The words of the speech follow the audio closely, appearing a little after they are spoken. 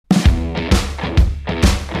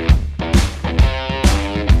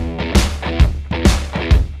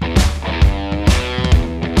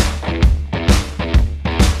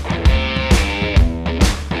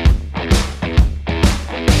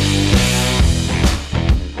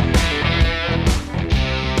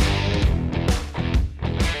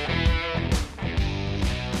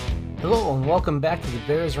welcome back to the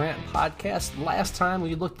Bears Rant Podcast. Last time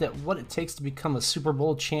we looked at what it takes to become a Super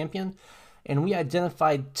Bowl champion, and we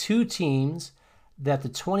identified two teams that the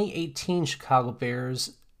 2018 Chicago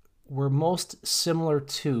Bears were most similar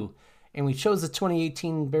to. And we chose the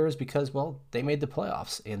 2018 Bears because, well, they made the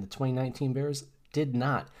playoffs, and the 2019 Bears did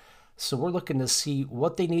not. So we're looking to see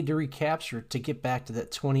what they need to recapture to get back to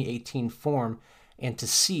that 2018 form and to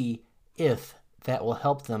see if that will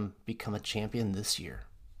help them become a champion this year.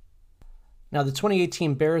 Now, the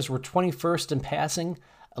 2018 Bears were 21st in passing,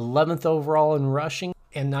 11th overall in rushing,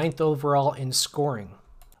 and 9th overall in scoring.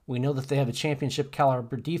 We know that they have a championship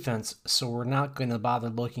caliber defense, so we're not going to bother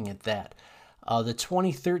looking at that. The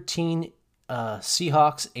 2013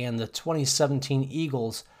 Seahawks and the 2017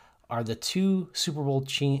 Eagles are the two Super Bowl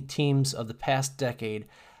teams of the past decade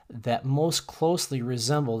that most closely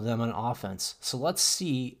resemble them on offense. So let's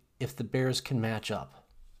see if the Bears can match up.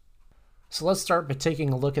 So let's start by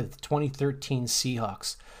taking a look at the 2013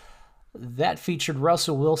 Seahawks. That featured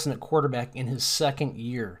Russell Wilson at quarterback in his second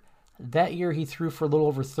year. That year he threw for a little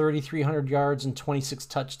over 3,300 yards and 26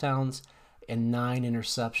 touchdowns and 9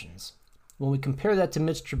 interceptions. When we compare that to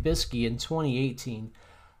Mitch Trubisky in 2018,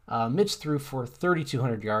 Mitch threw for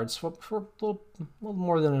 3,200 yards, for a little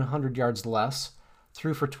more than 100 yards less,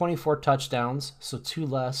 threw for 24 touchdowns, so 2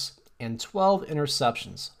 less, and 12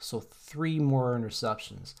 interceptions, so 3 more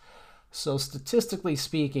interceptions. So statistically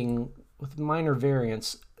speaking, with minor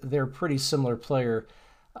variance, they're a pretty similar player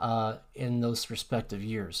in those respective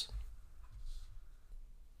years.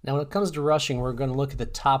 Now when it comes to rushing, we're going to look at the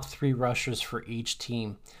top 3 rushers for each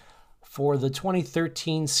team. For the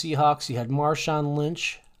 2013 Seahawks, you had Marshawn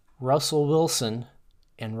Lynch, Russell Wilson,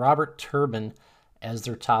 and Robert Turbin as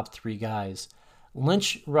their top 3 guys.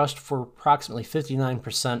 Lynch rushed for approximately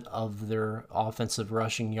 59% of their offensive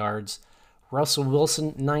rushing yards, Russell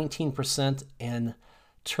Wilson 19%, and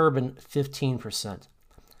Turbin 15%.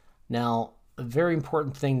 Now, a very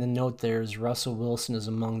important thing to note there is Russell Wilson is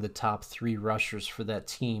among the top 3 rushers for that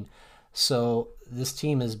team. So this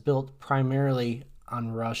team is built primarily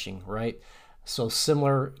on rushing, right? So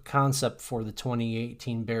similar concept for the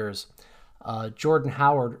 2018 Bears. Jordan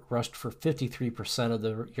Howard rushed for 53% of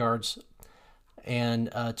the yards,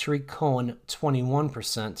 and Tariq Cohen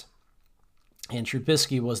 21%. And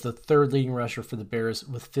Trubisky was the third leading rusher for the Bears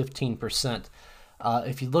with 15%.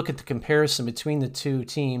 If you look at the comparison between the two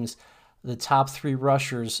teams, the top 3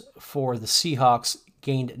 rushers for the Seahawks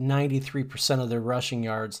gained 93% of their rushing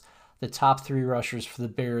yards. The top 3 rushers for the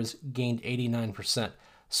Bears gained 89%.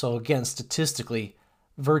 So again, statistically,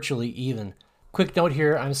 virtually even. Quick note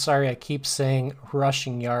here, I'm sorry I keep saying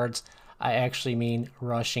rushing yards. I actually mean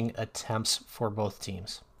rushing attempts for both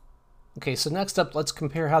teams. Okay, so next up, let's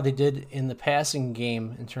compare how they did in the passing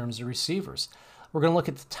game in terms of receivers. We're going to look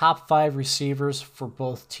at the top 5 receivers for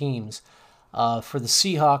both teams. For the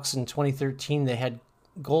Seahawks in 2013, they had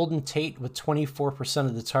Golden Tate with 24%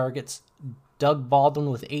 of the targets, Doug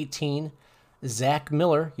Baldwin with 18%, Zach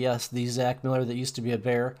Miller, yes, the Zach Miller that used to be a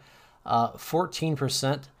Bear,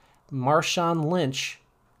 14%, Marshawn Lynch,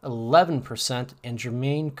 11%, and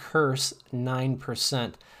Jermaine Kearse,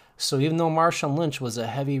 9%. So even though Marshawn Lynch was a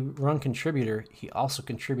heavy run contributor, he also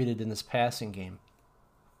contributed in this passing game.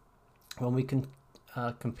 When we can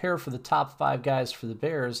compare for the top 5 guys for the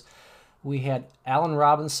Bears, we had Allen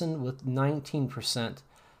Robinson with 19%,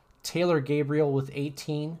 Taylor Gabriel with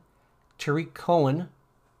 18%, Tariq Cohen,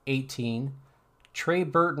 18%, Trey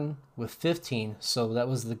Burton with 15%, so that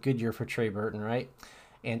was the good year for Trey Burton, right?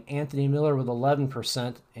 And Anthony Miller with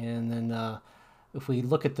 11%, and then if we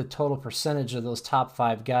look at the total percentage of those top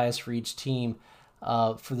 5 guys for each team,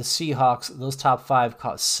 for the Seahawks, those top 5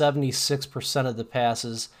 caught 76% of the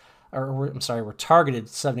passes, were targeted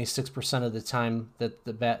 76% of the time that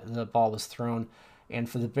the ball was thrown. And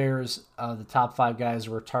for the Bears, the top 5 guys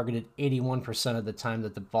were targeted 81% of the time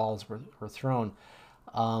that the balls were thrown.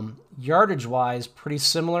 Yardage-wise, pretty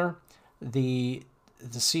similar. The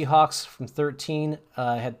Seahawks from 13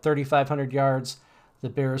 had 3,500 yards. The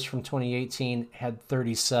Bears from 2018 had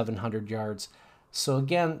 3,700 yards. So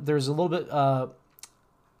again, there's a little bit of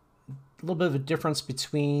a difference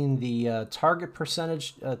between the target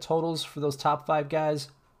percentage totals for those top 5 guys.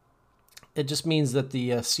 It just means that the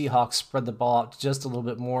Seahawks spread the ball out just a little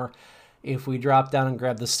bit more. If we drop down and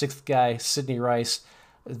grab the 6th guy, Sidney Rice,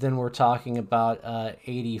 then we're talking about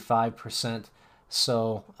 85%.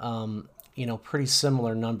 So, pretty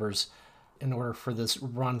similar numbers in order for this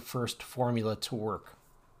run-first formula to work.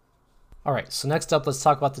 All right, so next up, let's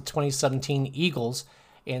talk about the 2017 Eagles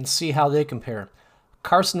and see how they compare.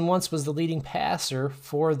 Carson Wentz was the leading passer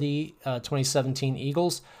for the 2017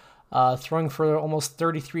 Eagles. throwing for almost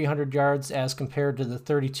 3,300 yards as compared to the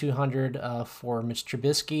 3,200 for Mitch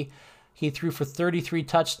Trubisky. He threw for 33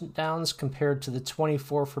 touchdowns compared to the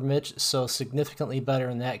 24 for Mitch, so significantly better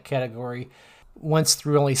in that category. Wentz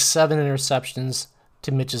threw only 7 interceptions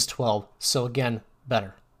to Mitch's 12, so again,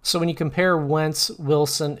 better. So when you compare Wentz,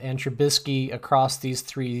 Wilson, and Trubisky across these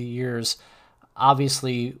 3 years,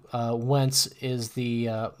 obviously Wentz is the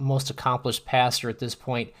most accomplished passer at this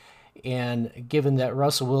point, and given that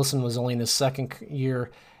Russell Wilson was only in his 2nd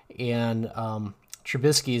year and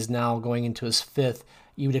Trubisky is now going into his 5th,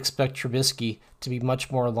 you would expect Trubisky to be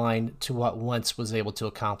much more aligned to what Wentz was able to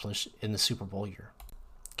accomplish in the Super Bowl year.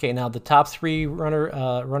 Okay, now the top 3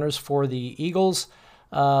 runners for the Eagles.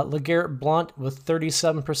 LeGarrette Blount with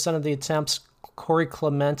 37% of the attempts, Corey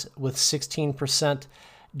Clement with 16%,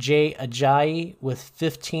 Jay Ajayi with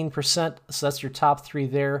 15%, so that's your top 3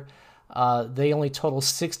 there. They only total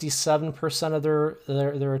 67%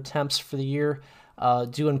 of their attempts for the year,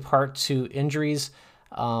 due in part to injuries.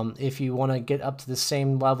 If you want to get up to the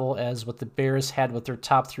same level as what the Bears had with their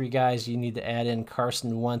top 3 guys, you need to add in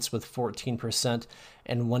Carson Wentz with 14%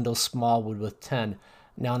 and Wendell Smallwood with 10%.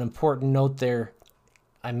 Now, an important note there,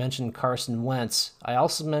 I mentioned Carson Wentz. I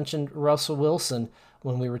also mentioned Russell Wilson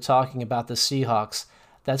when we were talking about the Seahawks.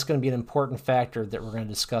 That's going to be an important factor that we're going to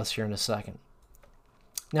discuss here in a second.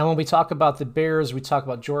 Now, when we talk about the Bears, we talk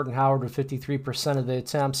about Jordan Howard with 53% of the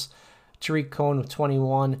attempts, Tariq Cohen with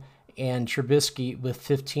 21%, and Trubisky with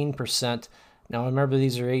 15%. Now, remember,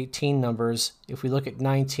 these are 18 numbers. If we look at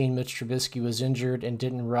 19, Mitch Trubisky was injured and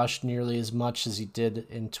didn't rush nearly as much as he did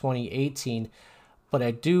in 2018. But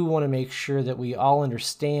I do want to make sure that we all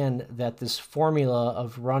understand that this formula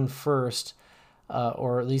of run first,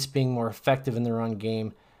 or at least being more effective in the run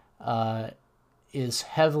game, is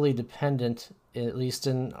heavily dependent, at least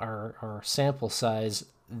in our sample size,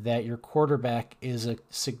 that your quarterback is a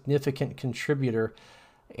significant contributor.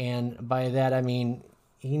 And by that, I mean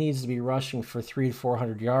he needs to be rushing for 300 to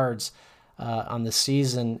 400 yards on the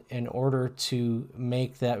season in order to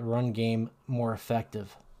make that run game more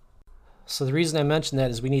effective. So the reason I mention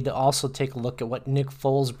that is we need to also take a look at what Nick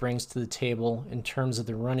Foles brings to the table in terms of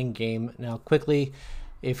the running game. Now, quickly,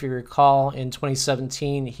 if you recall, in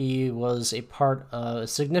 2017, he was a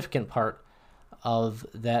significant part of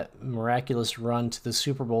that miraculous run to the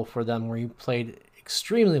Super Bowl for them, where he played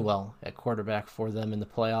extremely well at quarterback for them in the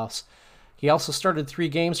playoffs. He also started 3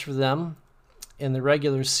 games for them in the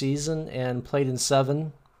regular season and played in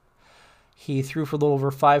 7. He threw for a little over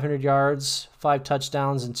 500 yards, 5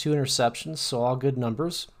 touchdowns, and 2 interceptions, so all good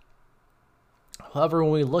numbers. However,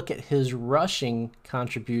 when we look at his rushing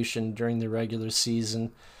contribution during the regular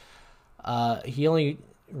season, he only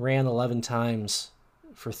ran 11 times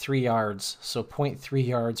for 3 yards, so 0.3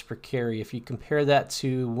 yards per carry. If you compare that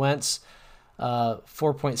to Wentz,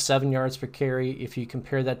 4.7 yards per carry. If you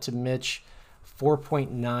compare that to Mitch,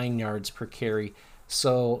 4.9 yards per carry.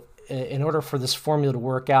 So in order for this formula to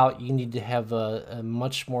work out, you need to have a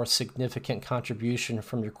much more significant contribution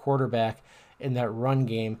from your quarterback in that run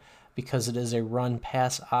game, because it is a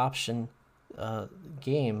run-pass option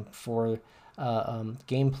game plan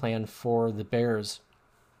for the Bears.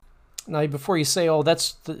 Now, before you say, oh,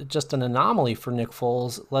 that's just an anomaly for Nick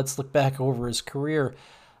Foles, let's look back over his career.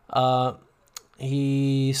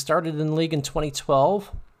 He started in the league in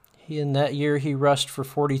 2012. In that year, he rushed for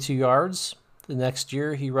 42 yards. The next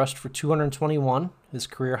year, he rushed for 221, his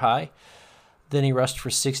career high. Then he rushed for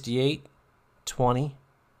 68, 20,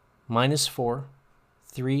 -4,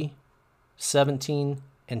 3, 17,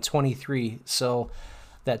 and 23. So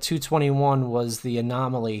that 221 was the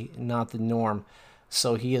anomaly, not the norm.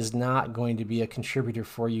 So he is not going to be a contributor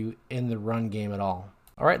for you in the run game at all.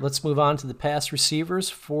 All right, let's move on to the pass receivers.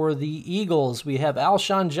 For the Eagles, we have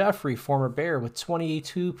Alshon Jeffrey, former Bear, with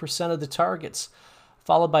 22% of the targets,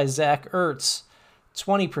 followed by Zach Ertz,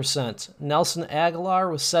 20%. Nelson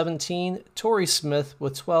Aguilar with 17%, Torrey Smith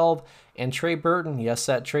with 12%, and Trey Burton, yes,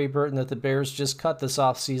 that Trey Burton that the Bears just cut this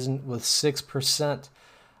offseason, with 6%.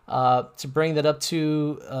 To bring that up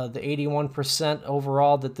to the 81%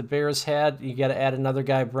 overall that the Bears had, you got to add another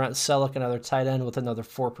guy, Brent Selleck, another tight end, with another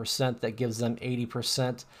 4%. That gives them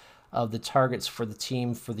 80% of the targets for the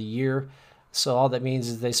team for the year. So all that means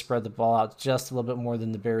is they spread the ball out just a little bit more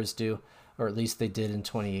than the Bears do, or at least they did in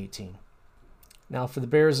 2018. Now for the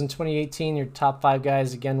Bears in 2018, your top 5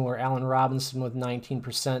 guys again were Allen Robinson with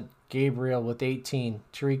 19%, Gabriel with 18%,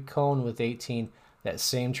 Tariq Cohen with 18%, that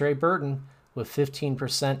same Trey Burton with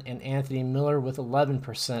 15%, and Anthony Miller with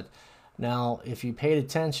 11%. Now, if you paid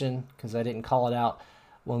attention, because I didn't call it out,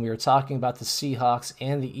 when we were talking about the Seahawks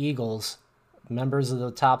and the Eagles, members of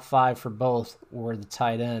the top 5 for both were the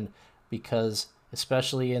tight end, because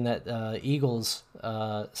especially in that Eagles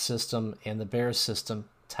system and the Bears system.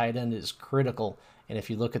 Tight end is critical. And if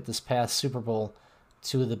you look at this past Super Bowl,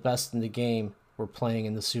 two of the best in the game were playing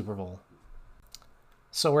in the Super Bowl.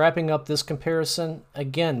 So wrapping up this comparison,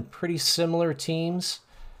 again, pretty similar teams,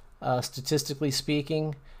 statistically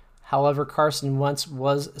speaking. However, Carson Wentz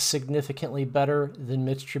was significantly better than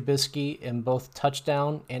Mitch Trubisky in both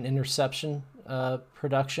touchdown and interception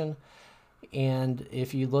production. And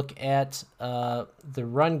if you look at the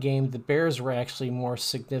run game, the Bears were actually more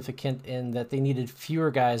significant in that they needed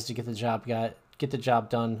fewer guys to get the job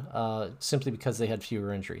done, simply because they had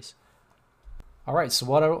fewer injuries. All right, so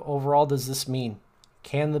what overall does this mean?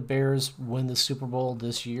 Can the Bears win the Super Bowl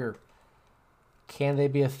this year? Can they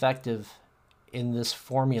be effective in this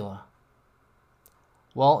formula?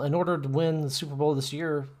 Well, in order to win the Super Bowl this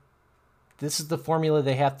year, this is the formula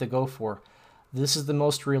they have to go for. This is the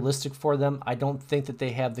most realistic for them. I don't think that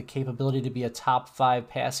they have the capability to be a top 5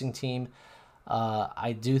 passing team.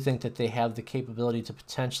 I do think that they have the capability to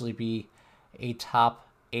potentially be a top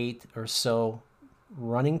 8 or so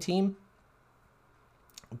running team.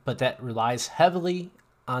 But that relies heavily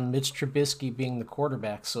on Mitch Trubisky being the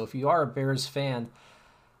quarterback. So if you are a Bears fan,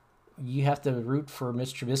 you have to root for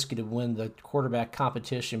Mitch Trubisky to win the quarterback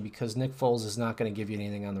competition, because Nick Foles is not going to give you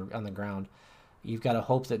anything on the ground. You've got to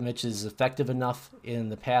hope that Mitch is effective enough in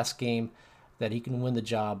the pass game that he can win the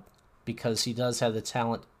job, because he does have the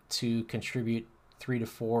talent to contribute 3 to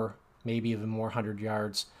 4, maybe even more 100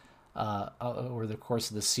 yards over the course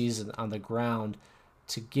of the season on the ground,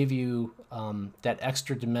 to give you that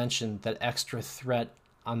extra dimension, that extra threat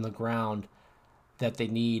on the ground that they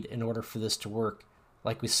need in order for this to work.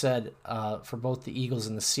 Like we said, for both the Eagles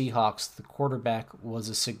and the Seahawks, the quarterback was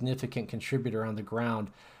a significant contributor on the ground.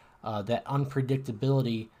 That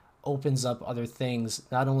unpredictability opens up other things,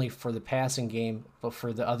 not only for the passing game, but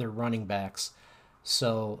for the other running backs.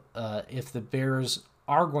 So if the Bears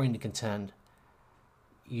are going to contend,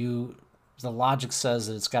 the logic says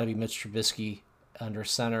that it's got to be Mitch Trubisky under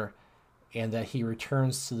center, and that he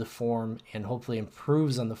returns to the form and hopefully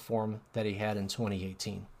improves on the form that he had in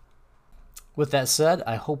 2018. With that said,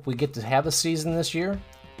 I hope we get to have a season this year,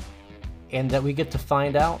 and that we get to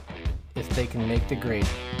find out if they can make the grade.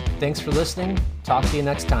 Thanks for listening. Talk to you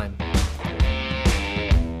next time.